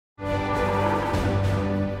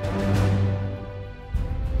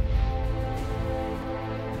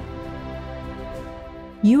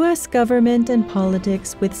U.S. Government and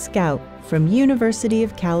Politics with Scout from University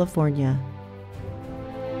of California.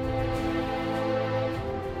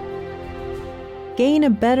 Gain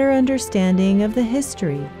a better understanding of the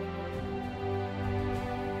history,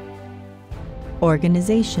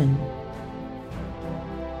 organization,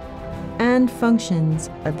 and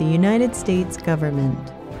functions of the United States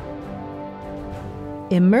government.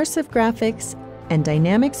 Immersive graphics and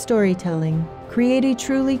dynamic storytelling create a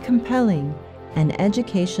truly compelling and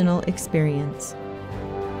educational experience.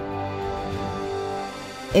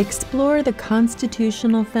 Explore the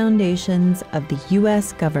constitutional foundations of the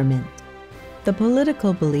U.S. government, the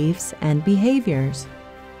political beliefs and behaviors,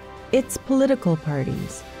 its political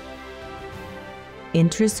parties,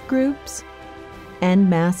 interest groups, and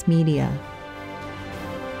mass media,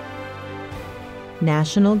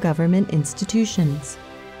 national government institutions,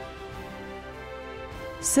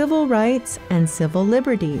 civil rights and civil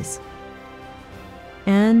liberties,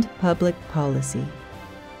 and public policy.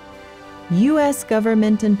 U.S.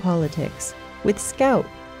 Government and Politics with Scout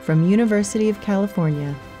from University of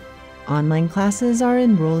California. Online classes are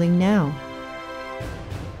enrolling now.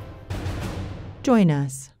 Join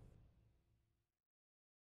us.